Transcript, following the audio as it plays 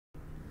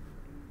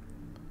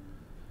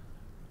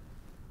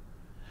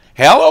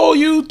Hello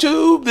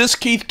YouTube, this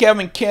Keith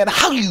Kevin Kent.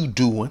 How you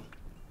doing?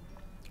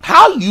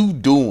 How you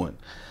doing?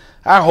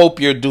 I hope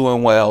you're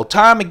doing well.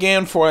 Time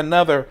again for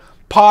another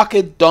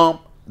pocket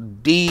dump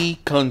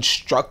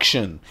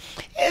deconstruction.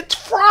 It's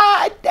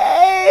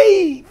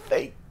Friday.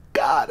 Thank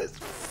God it's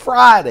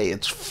Friday.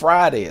 It's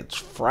Friday. It's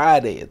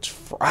Friday. It's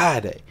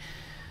Friday.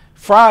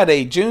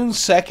 Friday, June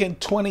 2nd,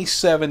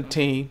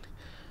 2017.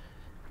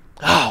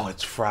 Oh,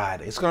 it's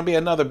Friday. It's going to be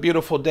another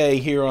beautiful day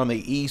here on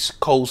the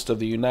East Coast of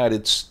the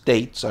United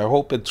States. I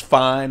hope it's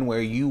fine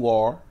where you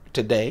are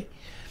today.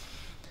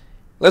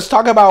 Let's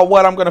talk about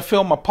what I'm going to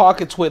fill my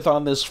pockets with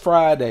on this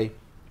Friday.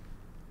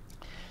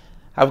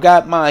 I've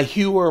got my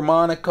Heuer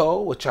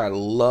Monaco, which I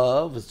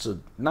love. It's a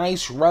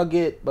nice,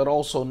 rugged, but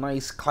also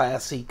nice,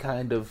 classy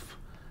kind of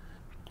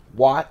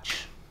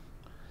watch.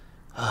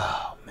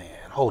 Oh,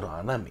 man. Hold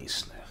on. Let me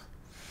sniff.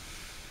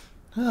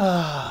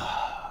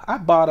 I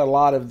bought a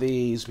lot of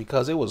these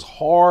because it was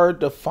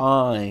hard to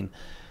find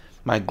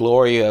my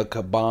Gloria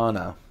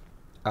Cabana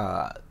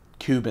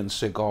Cuban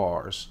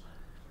cigars.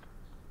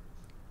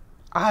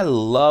 I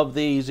love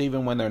these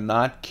even when they're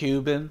not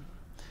Cuban.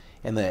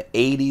 In the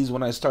 80s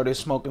when I started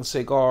smoking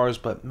cigars,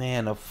 but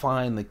man, to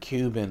find the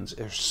Cubans,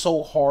 they're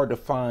so hard to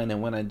find,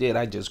 and when I did,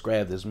 I just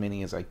grabbed as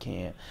many as I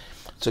can.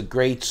 It's a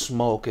great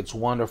smoke. It's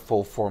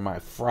wonderful for my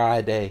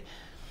Friday.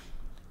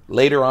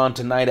 Later on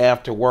tonight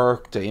after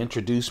work to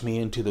introduce me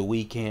into the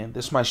weekend.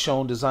 This is my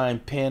Shown Design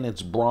pen.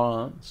 It's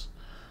bronze.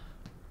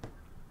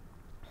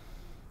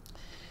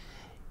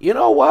 You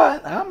know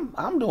what?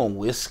 I'm doing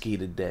whiskey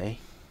today.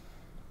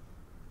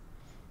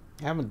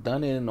 I haven't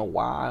done it in a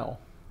while.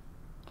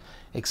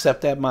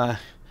 Except at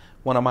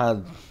one of my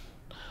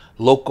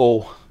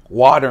local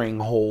watering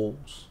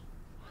holes.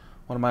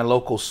 One of my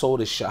local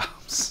soda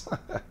shops.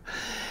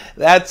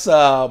 That's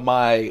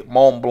my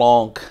Mont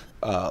Blanc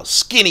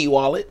skinny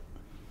wallet.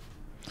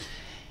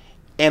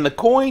 And the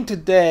coin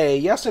today,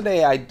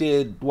 yesterday I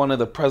did one of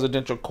the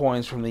presidential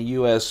coins from the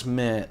U.S.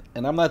 Mint.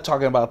 And I'm not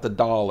talking about the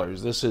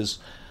dollars. This is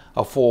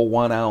a full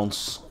 1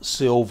 ounce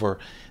silver.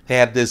 They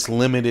had this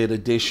limited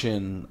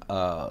edition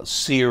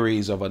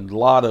series of a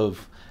lot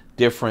of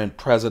different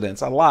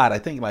presidents. A lot, I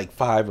think like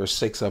 5 or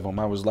 6 of them.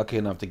 I was lucky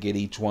enough to get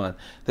each one.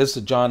 This is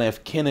a John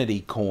F.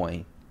 Kennedy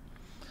coin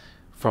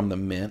from the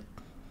Mint.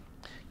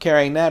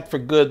 Carrying that for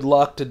good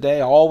luck today.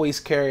 I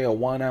always carry a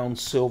 1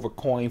 ounce silver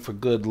coin for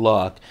good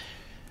luck.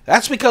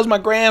 That's because my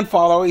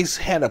grandfather always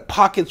had a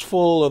pockets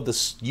full of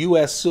the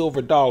U.S.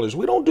 silver dollars.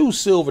 We don't do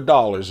silver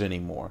dollars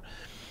anymore.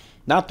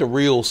 Not the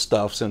real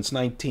stuff since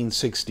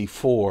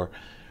 1964.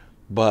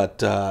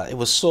 But it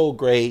was so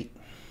great.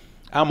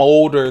 I'm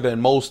older than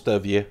most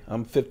of you.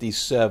 I'm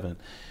 57.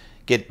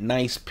 Get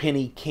nice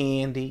penny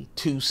candy,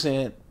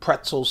 2-cent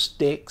pretzel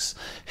sticks.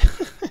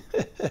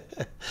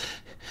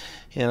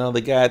 You know, the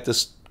guy at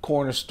the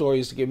corner store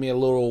used to give me a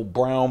little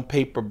brown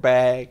paper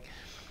bag.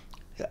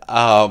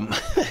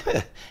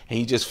 And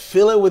you just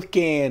fill it with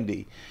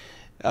candy.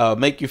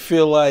 Make you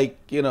feel like,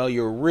 you know,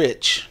 you're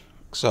rich.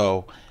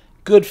 So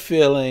good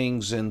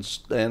feelings.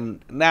 And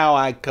now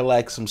I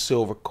collect some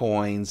silver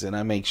coins, and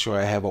I make sure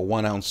I have a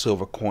 1 ounce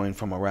silver coin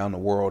from around the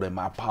world in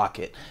my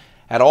pocket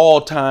at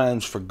all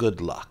times for good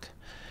luck.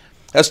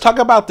 Let's talk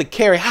about the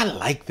carry. I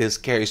like this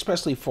carry,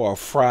 especially for a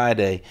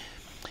Friday.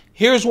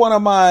 Here's one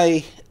of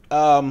my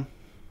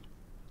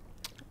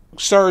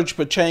Serge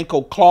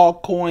Pachenko claw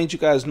coins. You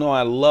guys know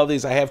I love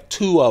these. I have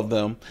 2 of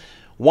them.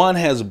 One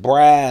has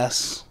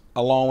brass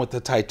along with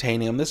the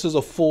titanium. This is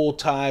a full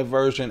tie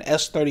version,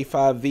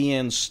 S35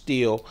 VN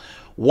steel,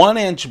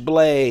 1-inch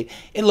blade.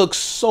 It looks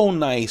so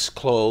nice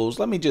closed.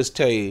 Let me just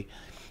tell you,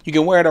 you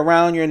can wear it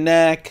around your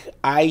neck.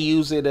 I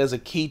use it as a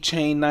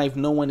keychain knife.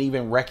 No one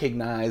even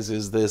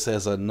recognizes this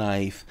as a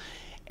knife.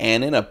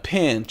 And in a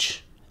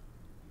pinch,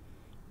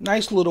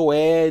 nice little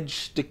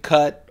edge to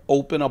cut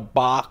open a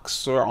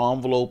box or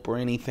envelope or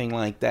anything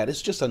like that.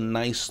 It's just a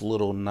nice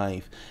little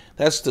knife.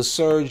 That's the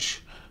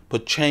Serge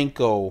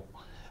Pachenko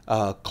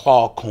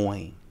claw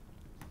coin.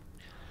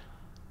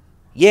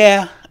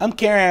 Yeah, I'm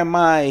carrying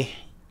my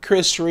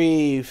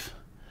Reeve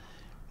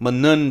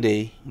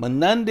Mnandi.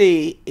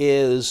 Mnandi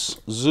is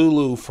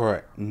Zulu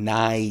for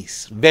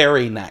nice,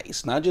 very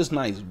nice. Not just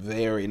nice,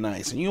 very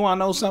nice. And you want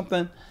to know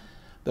something?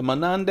 The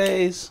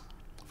Mnandis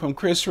from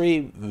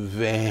Reeve,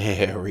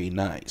 very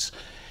nice.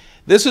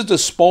 This is the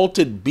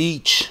Spalted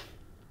Beech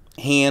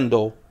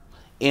handle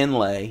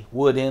inlay,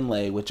 wood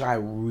inlay, which I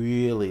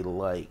really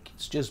like.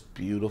 It's just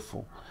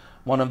beautiful.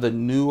 One of the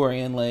newer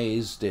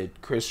inlays that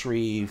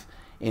Reeve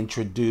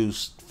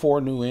introduced. 4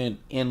 new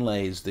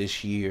inlays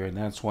this year, and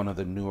that's one of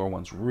the newer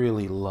ones.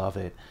 Really love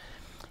it.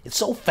 It's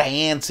so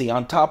fancy.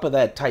 On top of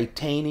that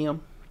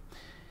titanium,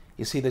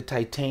 you see the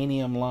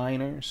titanium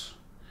liners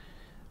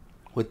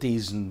with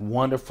these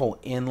wonderful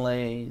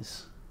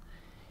inlays.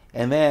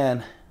 And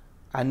then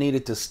I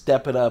needed to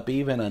step it up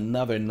even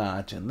another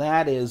notch, and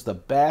that is the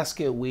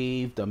basket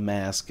weave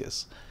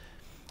Damascus.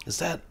 Is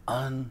that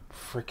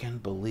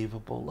unfreaking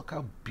believable? Look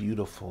how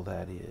beautiful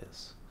that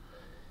is.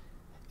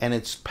 And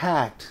it's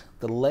packed.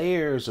 The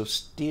layers of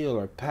steel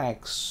are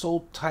packed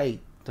so tight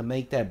to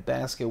make that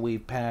basket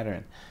weave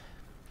pattern.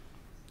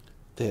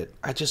 that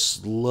I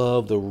just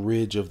love the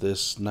ridge of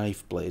this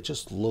knife blade. It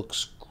just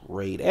looks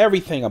great.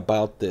 Everything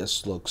about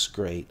this looks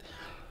great.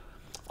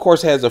 Of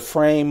course, it has a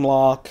frame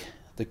lock,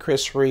 the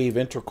Chris Reeve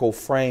integral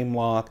frame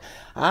lock.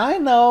 I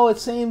know it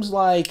seems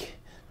like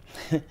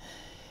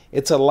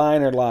it's a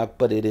liner lock,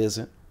 but it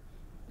isn't.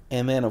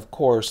 And then, of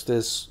course,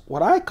 this,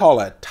 what I call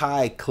a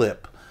tie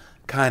clip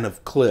kind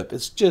of clip.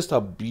 It's just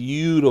a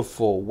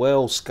beautiful,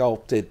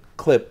 well-sculpted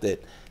clip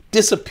that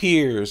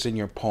disappears in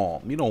your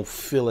palm. You don't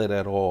feel it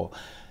at all.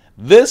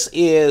 This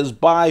is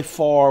by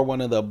far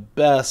one of the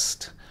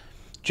best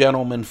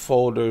gentleman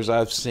folders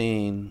I've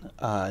seen.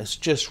 It's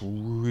just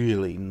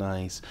really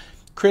nice.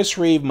 Chris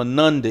Reeve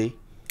Mnandi.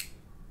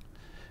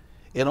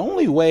 It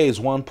only weighs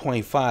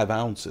 1.5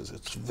 ounces.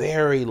 It's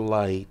very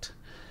light.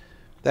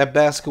 That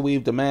basket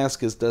weave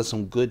Damascus does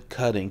some good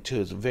cutting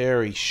too. It's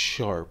very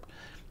sharp.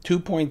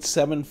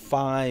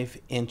 2.75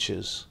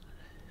 inches.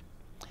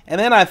 And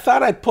then I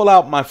thought I'd pull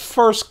out my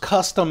first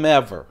custom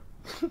ever.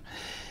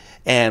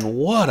 And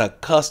what a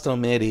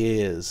custom it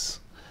is.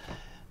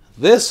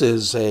 This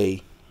is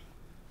a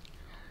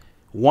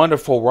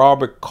wonderful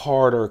Robert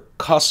Carter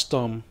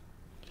custom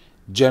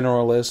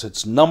Generalist.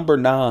 It's number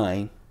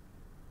 9.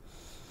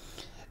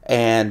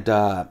 And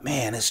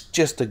man, it's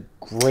just a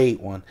great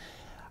one.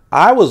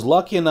 I was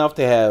lucky enough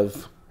to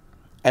have,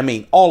 I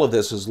mean, all of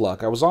this is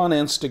luck. I was on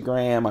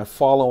Instagram. I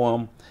follow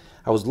him.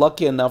 I was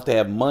lucky enough to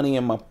have money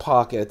in my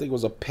pocket. I think it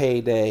was a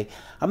payday.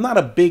 I'm not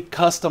a big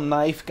custom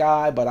knife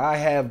guy, but I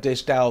have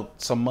dished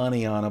out some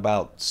money on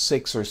about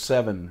 6 or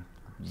 7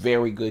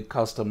 very good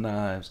custom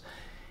knives.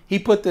 He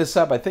put this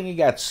up. I think he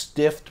got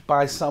stiffed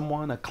by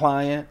someone, a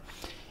client,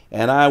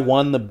 and I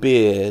won the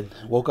bid.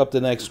 Woke up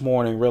the next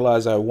morning,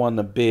 realized I won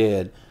the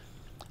bid.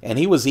 And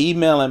he was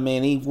emailing me,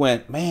 and he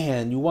went,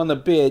 "Man, you won the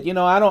bid. You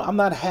know, I'm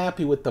not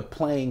happy with the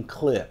plain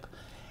clip."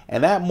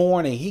 And that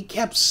morning, he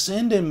kept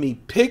sending me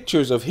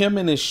pictures of him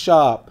in his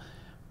shop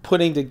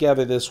putting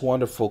together this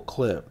wonderful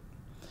clip.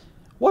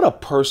 What a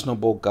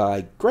personable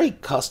guy.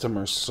 Great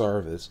customer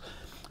service.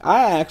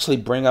 I actually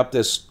bring up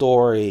this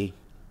story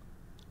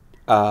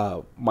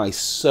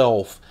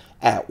myself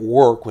at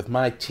work with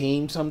my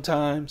team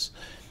sometimes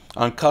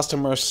on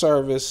customer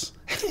service.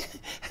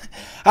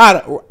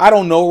 I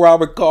don't know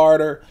Robert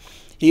Carter.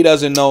 He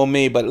doesn't know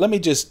me, but let me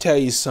just tell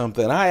you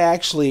something. I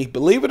actually,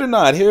 believe it or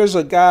not, here's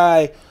a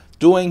guy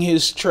doing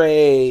his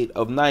trade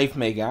of knife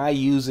making. I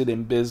use it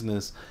in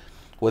business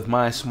with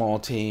my small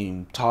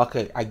team.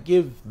 I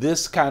give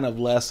this kind of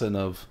lesson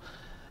of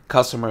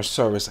customer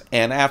service,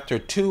 and after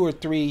 2 or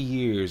 3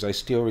 years, I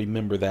still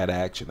remember that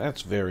action.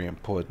 That's very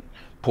important.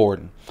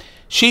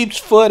 Sheep's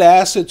foot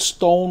acid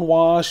stone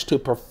wash to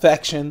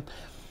perfection.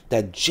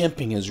 That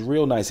jimping is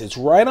real nice. It's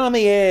right on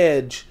the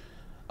edge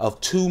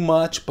of too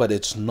much, but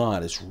it's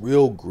not. It's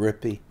real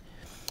grippy.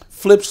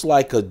 Flips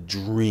like a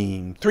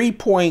dream.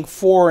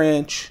 3.4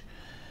 inch.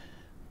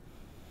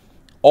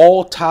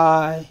 All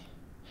tie.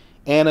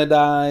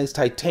 Anodized.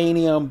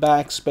 Titanium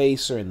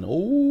backspacer. And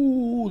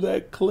ooh,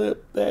 that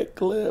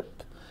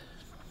clip.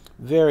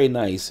 Very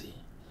nice.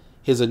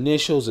 His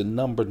initials and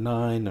number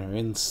 9 are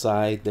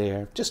inside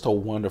there. Just a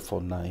wonderful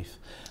knife.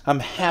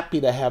 I'm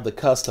happy to have the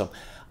custom.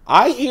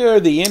 I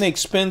hear the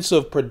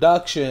inexpensive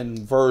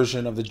production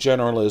version of the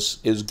Generalist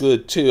is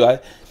good too.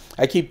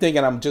 I keep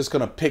thinking I'm just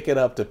going to pick it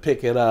up to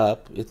pick it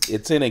up.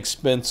 It's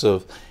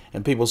inexpensive,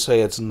 and people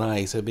say it's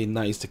nice. It'd be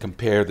nice to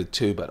compare the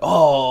two, but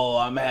oh,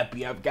 I'm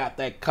happy I've got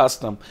that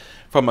custom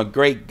from a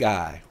great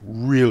guy,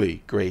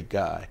 really great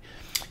guy.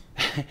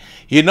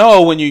 You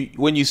know, when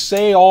you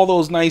say all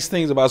those nice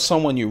things about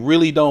someone you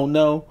really don't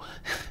know,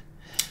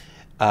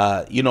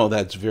 you know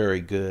that's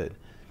very good.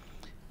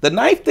 The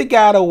knife that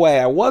got away,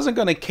 I wasn't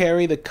going to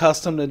carry the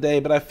custom today,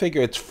 but I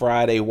figure it's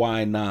Friday,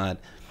 why not,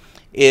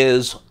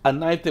 is a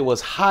knife that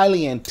was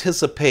highly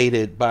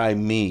anticipated by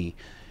me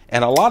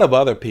and a lot of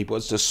other people.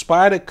 It's the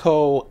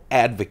Spyderco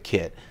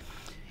Advocate.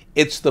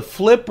 It's the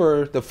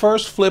flipper, the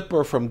first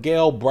flipper from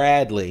Gail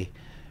Bradley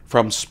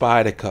from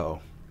Spyderco.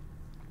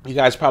 You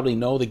guys probably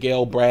know the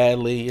Gail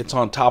Bradley. It's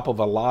on top of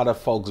a lot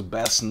of folks'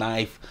 best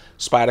knife,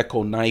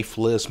 Spyderco knife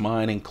list,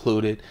 mine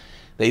included.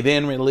 They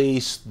then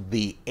released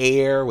the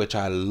Air, which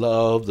I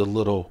love, the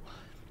little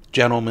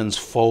gentleman's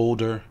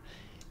folder.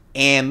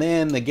 And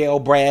then the Gail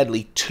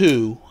Bradley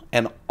 2.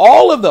 And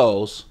all of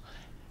those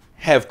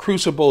have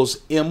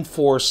Crucible's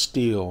M4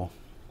 steel.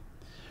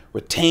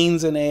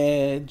 Retains an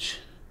edge.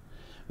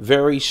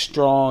 Very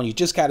strong. You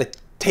just got to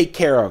take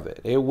care of it.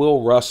 It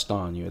will rust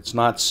on you. It's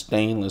not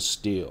stainless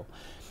steel.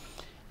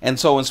 And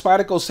so when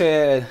Spyderco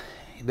said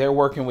they're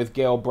working with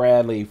Gail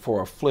Bradley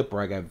for a flipper,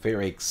 I got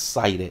very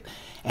excited.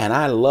 And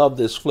I love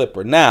this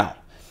flipper. Now,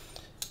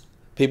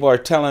 people are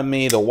telling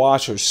me the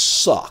washers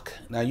suck.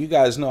 Now, you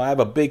guys know I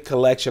have a big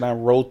collection. I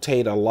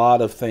rotate a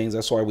lot of things.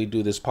 That's why we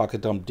do this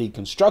pocket dump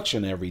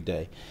deconstruction every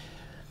day.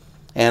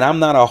 And I'm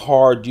not a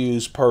hard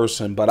use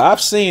person, but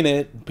I've seen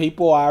it.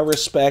 People I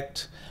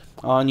respect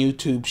on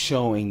YouTube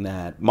showing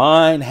that.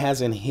 Mine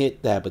hasn't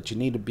hit that, but you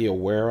need to be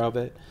aware of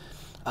it.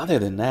 Other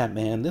than that,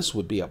 man, this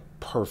would be a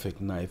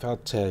perfect knife, I'll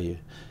tell you.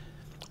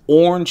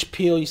 orange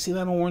peel. You see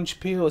that orange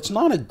peel? It's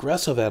not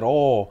aggressive at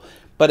all,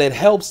 but it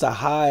helps to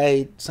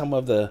hide some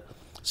of the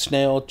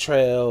snail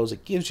trails.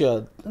 It gives you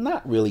a,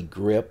 not really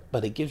grip,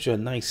 but it gives you a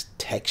nice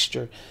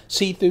texture.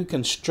 See-through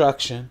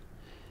construction.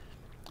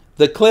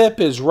 The clip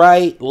is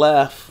right,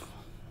 left,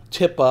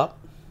 tip up.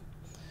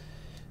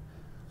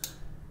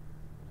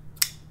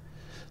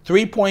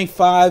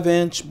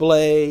 3.5-inch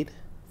blade,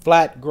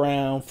 flat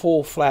ground,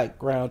 full flat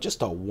ground.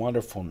 Just a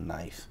wonderful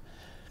knife.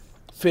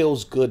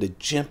 Feels good. The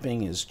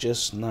jimping is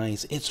just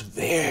nice. It's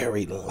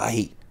very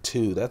light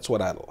too. That's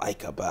what I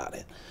like about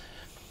it.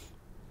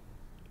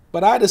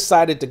 But I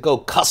decided to go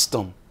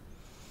custom.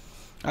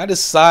 I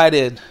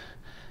decided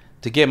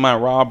to get my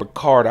Robert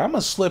Carter. I'm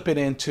gonna slip it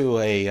into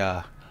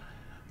a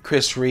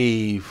Chris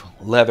Reeve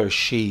leather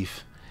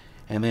sheath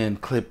and then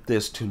clip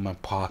this to my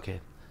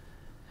pocket.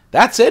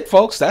 That's it,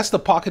 folks. That's the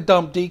pocket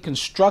dump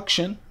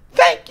deconstruction.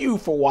 Thank you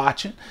for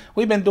watching.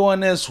 We've been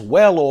doing this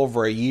well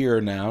over a year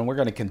now, and we're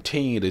going to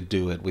continue to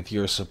do it with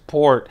your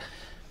support.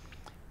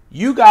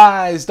 You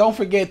guys, don't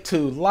forget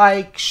to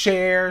like,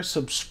 share,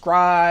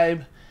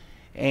 subscribe,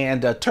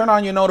 and turn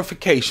on your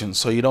notifications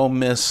so you don't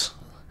miss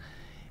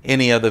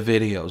any other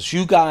videos.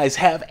 You guys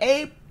have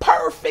a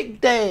perfect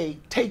day.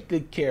 Take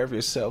good care of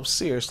yourself.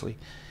 Seriously.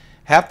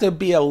 Have to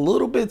be a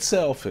little bit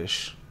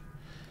selfish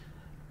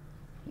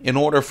in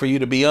order for you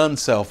to be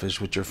unselfish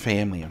with your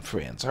family and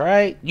friends. All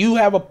right? You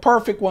have a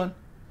perfect one.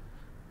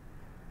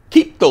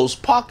 Keep those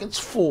pockets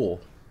full.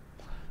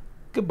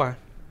 Goodbye.